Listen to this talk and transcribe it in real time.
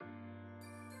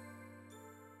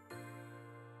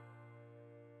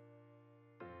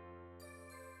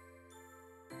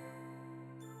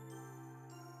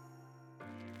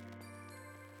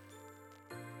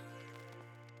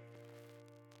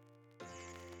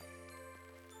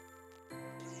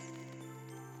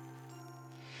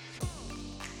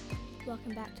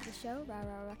Welcome back to the show, Rah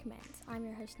Rah Recommends. I'm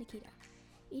your host, Nikita.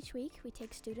 Each week, we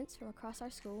take students from across our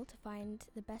school to find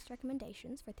the best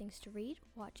recommendations for things to read,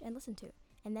 watch, and listen to,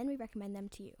 and then we recommend them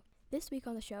to you. This week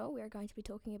on the show, we are going to be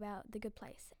talking about The Good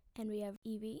Place, and we have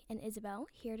Evie and Isabel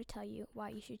here to tell you why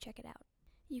you should check it out.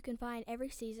 You can find every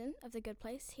season of The Good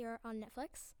Place here on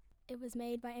Netflix. It was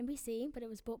made by NBC, but it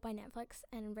was bought by Netflix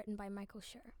and written by Michael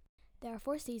Schur. There are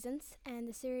 4 seasons, and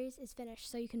the series is finished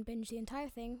so you can binge the entire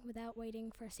thing without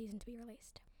waiting for a season to be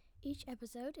released. Each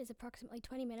episode is approximately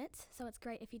 20 minutes, so it's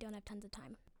great if you don't have tons of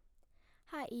time.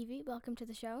 Hi Evie, welcome to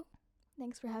the show.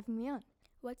 Thanks for having me on.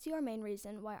 What's your main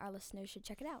reason why our listeners should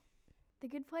check it out? The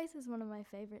Good Place is one of my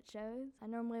favorite shows. I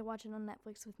normally watch it on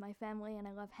Netflix with my family, and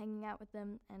I love hanging out with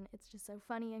them, and it's just so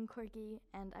funny and quirky,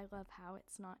 and I love how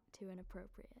it's not too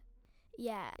inappropriate.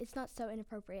 Yeah, it's not so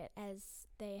inappropriate as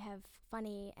they have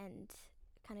funny and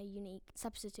kind of unique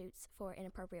substitutes for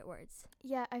inappropriate words.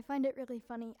 Yeah, I find it really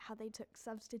funny how they took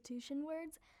substitution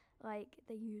words, like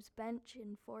they use bench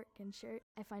and fork and shirt.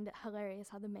 I find it hilarious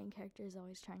how the main character is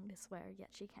always trying to swear, yet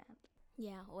she can't.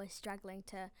 Yeah, always struggling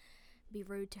to be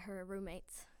rude to her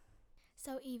roommates.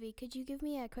 So Evie, could you give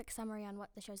me a quick summary on what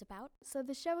the show's about? So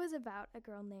the show is about a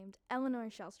girl named Eleanor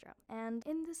Shellstrop, and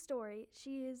in the story,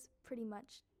 she is pretty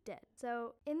much dead.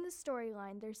 So in the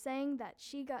storyline, they're saying that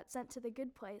she got sent to the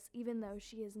good place even though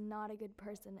she is not a good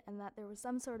person, and that there was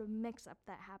some sort of mix-up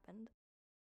that happened.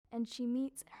 And she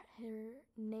meets her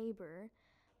neighbor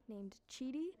named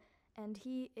Chidi, and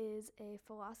he is a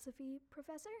philosophy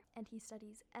professor, and he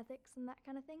studies ethics and that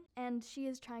kind of thing. And she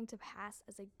is trying to pass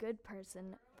as a good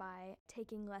person by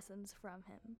taking lessons from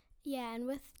him. Yeah, and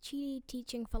with Chidi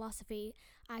teaching philosophy,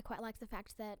 I quite like the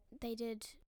fact that I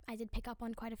did pick up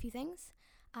on quite a few things.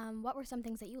 What were some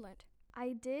things that you learned?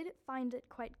 I did find it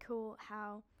quite cool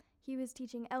how he was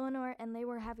teaching Eleanor and they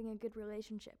were having a good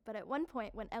relationship. But at one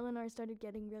point, when Eleanor started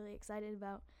getting really excited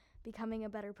about becoming a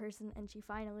better person and she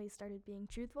finally started being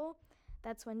truthful,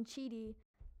 that's when Chidi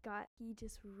he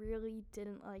just really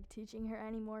didn't like teaching her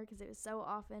anymore because it was so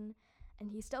often,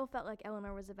 and he still felt like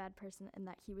Eleanor was a bad person and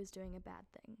that he was doing a bad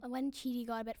thing. When Chidi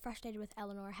got a bit frustrated with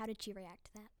Eleanor, how did she react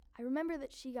to that? I remember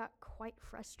that she got quite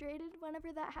frustrated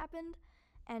whenever that happened,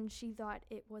 and she thought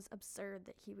it was absurd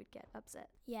that he would get upset.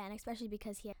 Yeah, and especially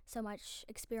because he had so much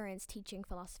experience teaching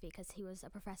philosophy because he was a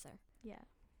professor. Yeah.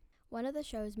 One of the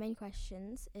show's main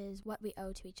questions is what we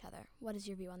owe to each other. What is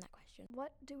your view on that question?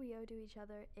 What Do We Owe to Each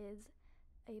Other is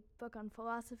a book on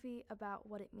philosophy about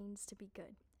what it means to be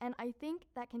good. And I think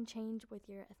that can change with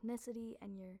your ethnicity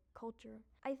and your culture.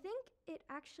 I think it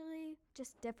actually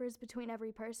just differs between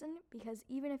every person, because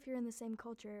even if you're in the same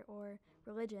culture or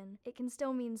religion, it can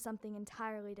still mean something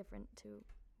entirely different to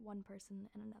one person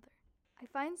and another. I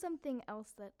find something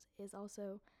else that is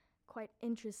also quite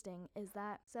interesting is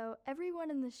that, so everyone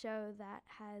in the show that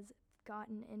has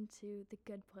gotten into the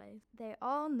good place, they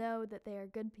all know that they are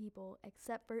good people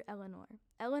except for Eleanor.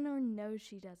 Eleanor knows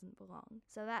she doesn't belong,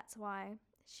 so that's why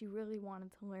she really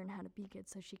wanted to learn how to be good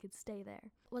so she could stay there.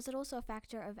 Was it also a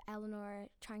factor of Eleanor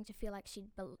trying to feel like she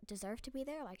deserved to be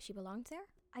there, like she belonged there?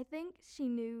 I think she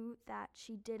knew that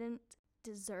she didn't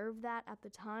deserve that at the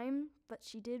time, but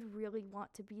she did really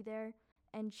want to be there,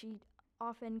 and she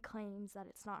often claims that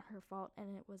it's not her fault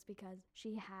and it was because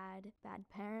she had bad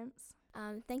parents.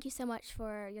 Thank you so much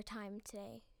for your time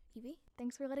today, Evie.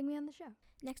 Thanks for letting me on the show.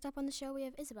 Next up on the show, we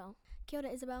have Isabel. Kia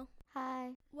ora, Isabel.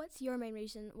 Hi. What's your main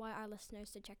reason why our listeners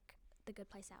should check The Good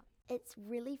Place out? It's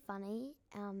really funny,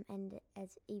 and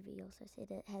as Evie also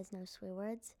said, it has no swear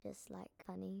words, just like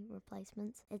funny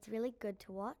replacements. It's really good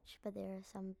to watch, but there are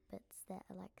some bits that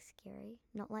are like scary.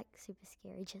 Not like super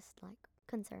scary, just like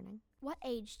concerning. What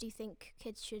age do you think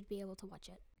kids should be able to watch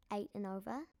it? 8 and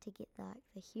over to get like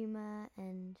the humor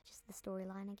and just the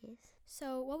storyline, I guess.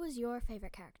 So what was your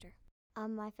favorite character?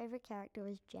 My favorite character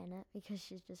was Janet because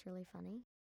she's just really funny.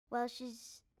 Well,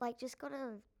 she's like just got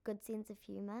a good sense of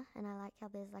humor, and I like how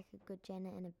there's like a good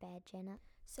Janet and a bad Janet.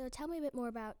 So tell me a bit more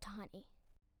about Tahani.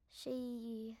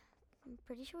 I'm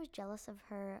pretty sure was jealous of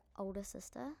her older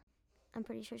sister. I'm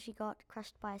pretty sure she got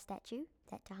crushed by a statue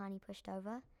that Tahani pushed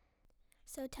over.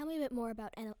 So tell me a bit more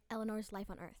about Eleanor's life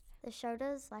on Earth. The show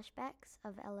does flashbacks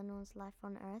of Eleanor's life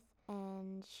on Earth,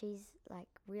 and she's like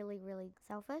really, really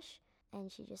selfish,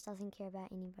 and she just doesn't care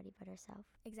about anybody but herself.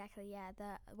 Exactly, yeah.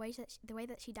 The way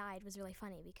that she died was really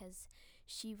funny because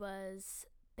she was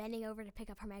bending over to pick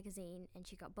up her magazine and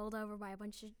she got bowled over by a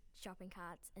bunch of shopping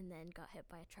carts and then got hit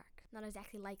by a truck. Not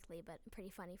exactly likely, but pretty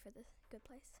funny for The Good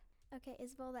Place. Okay,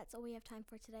 Isabel, that's all we have time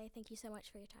for today. Thank you so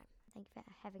much for your time. Thank you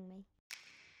for having me.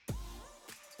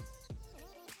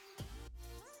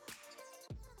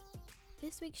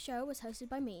 This week's show was hosted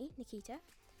by me, Nikita.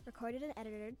 Recorded and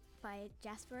edited by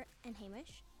Jasper and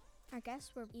Hamish. Our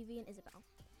guests were Evie and Isabel.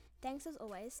 Thanks as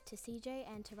always to CJ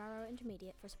and Tararo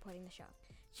Intermediate for supporting the show.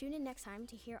 Tune in next time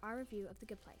to hear our review of The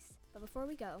Good Place. But before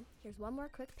we go, here's one more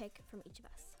quick pick from each of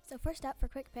us. So first up for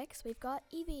quick picks, we've got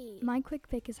Evie. My quick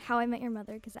pick is How I Met Your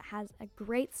Mother because it has a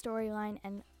great storyline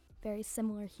and very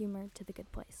similar humor to The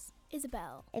Good Place.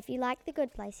 Isabel. If you like The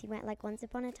Good Place, you went like Once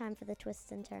Upon a Time for the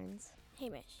twists and turns.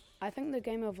 Hamish. I think The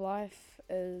Game of Life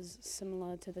is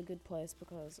similar to The Good Place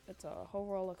because it's a whole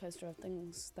roller coaster of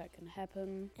things that can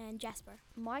happen. And Jasper.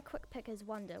 My quick pick is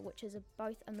Wonder, which is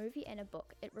both a movie and a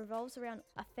book. It revolves around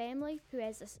a family who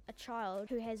has a child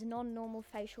who has non-normal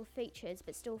facial features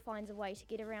but still finds a way to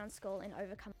get around school and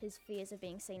overcome his fears of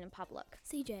being seen in public.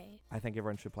 CJ. I think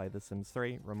everyone should play The Sims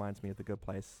 3. Reminds me of The Good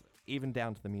Place, even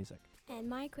down to the music. And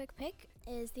my quick pick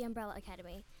is The Umbrella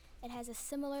Academy. It has a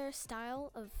similar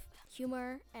style of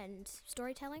humor and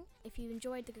storytelling. If you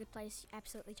enjoyed The Good Place,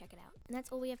 absolutely check it out. And that's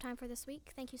all we have time for this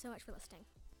week. Thank you so much for listening.